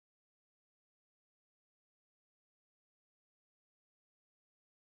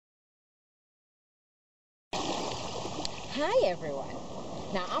Hi everyone.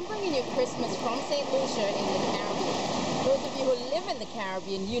 Now I'm bringing you Christmas from St. Lucia in the Caribbean. Those of you who live in the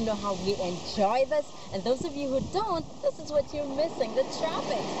Caribbean, you know how we enjoy this, and those of you who don't, this is what you're missing, the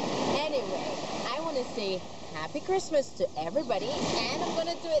tropics. Anyway, I want to say Happy Christmas to everybody, and I'm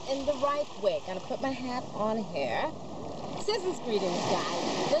going to do it in the right way. Gonna put my hat on here. Season's greetings,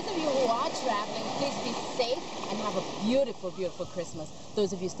 guys. Those of you who are traveling, please be safe and have a beautiful, beautiful Christmas.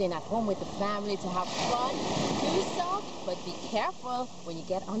 Those of you staying at home with the family to have fun, do so, but be careful when you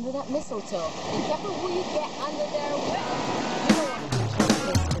get under that mistletoe. Be careful who you get under there with.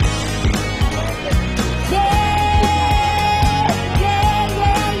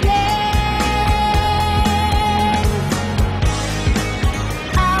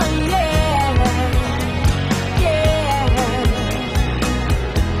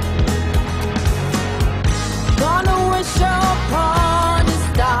 You don't want to be trouble.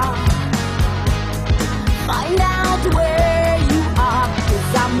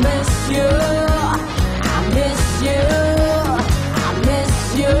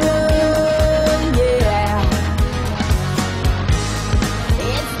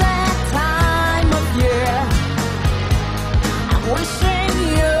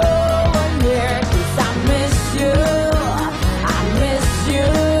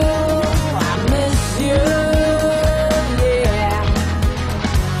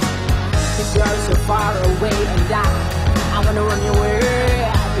 Far away and I wanna run your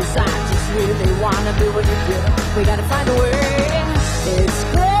way. Besides, just really wanna be with you. We gotta find a way. It's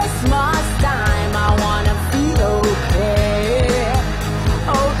Christmas time. I wanna feel okay.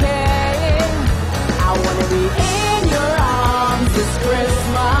 Okay. I wanna be in your arms this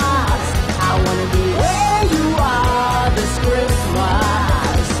Christmas. I wanna be where you are this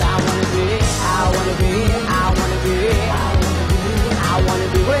Christmas. I wanna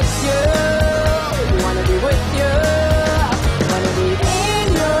be with you. With you, wanna be in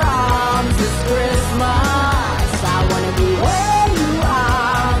your arms this Christmas. I wanna be where you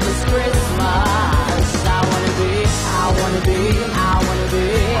are this Christmas. I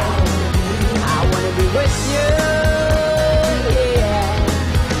wanna be with you. Yeah.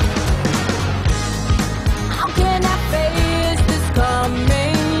 How can I face this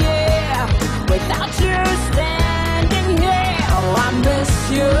coming year without you standing here? Oh, I miss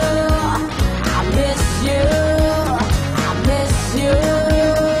you.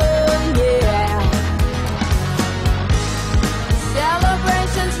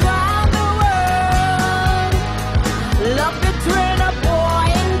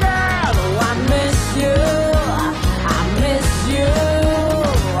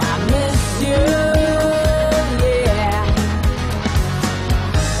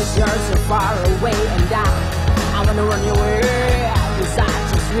 Far away and I wanna run your way.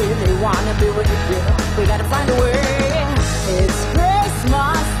 Besides, just really wanna be with you. We gotta find a way. It's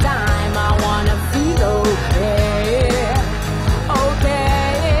Christmas.